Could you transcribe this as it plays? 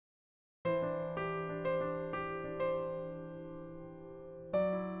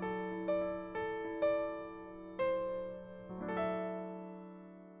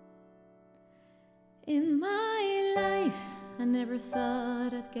In my life, I never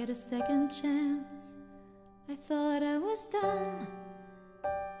thought I'd get a second chance. I thought I was done,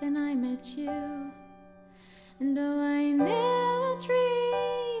 then I met you. And though I never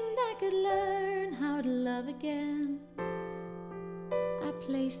dreamed I could learn how to love again, I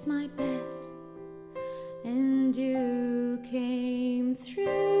placed my bet, and you came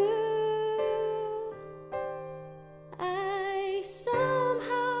through. I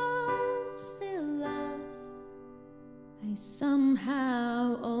somehow still lost, I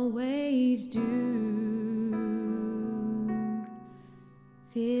somehow always do.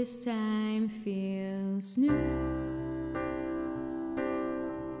 This time feels new.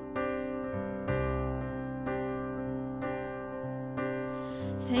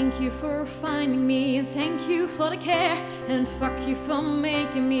 Thank you for finding me, and thank you for the care, and fuck you for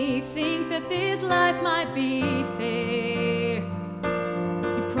making me think that this life might be fair.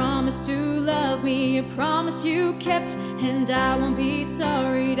 You promised to love me, a promise you kept, and I won't be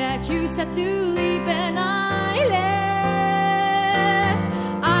sorry that you said to leave and I left.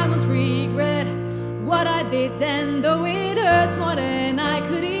 I won't regret what I did then, though it hurts more than I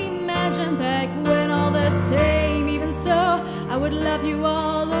could imagine back when. All the same, even so, I would love you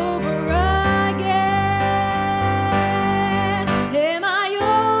all over again. Am I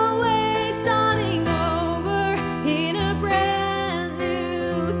always starting over in a brand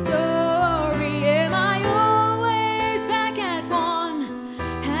new story? Am I always back at one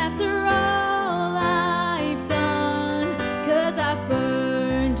after all I've done? 'Cause I've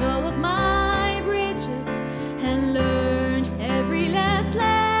burned all of my bridges and learned every last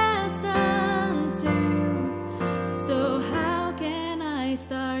lesson too. So how can I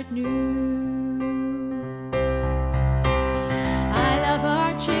start new? I love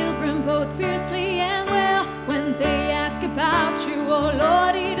our children both fiercely and well. When they ask about you, oh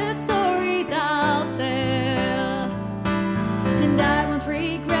Lordy, the stories I'll tell. And I won't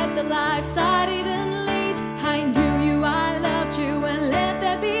regret the lives I didn't lead. I knew you, I loved you, and let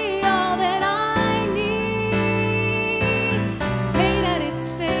that be all that I need. Say that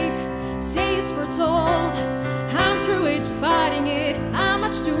it's fate, say it's foretold. I'm through it, fighting it, I'm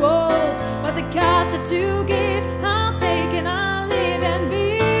much too old. What the gods have to give, I'll take and I'll live and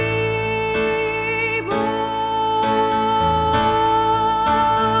be bold.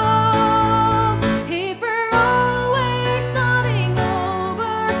 If we're always starting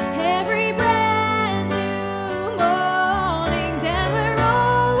over every brand new morning, then we're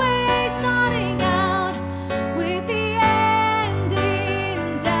always starting out with the end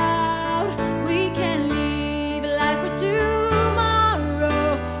in doubt. We can live life for tomorrow,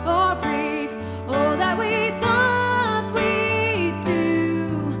 or grieve all that we thought we'd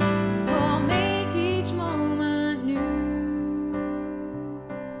do, or make each moment new.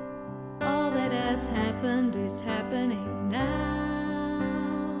 All that has happened is happening now.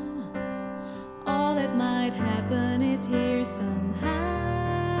 All that might happen is here somehow.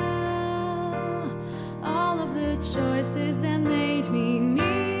 All of the choices that made me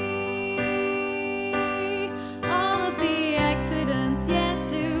me, all of the accidents yet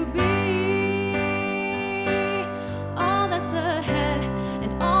to be, all that's ahead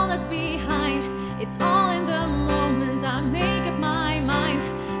and all that's behind, it's all in the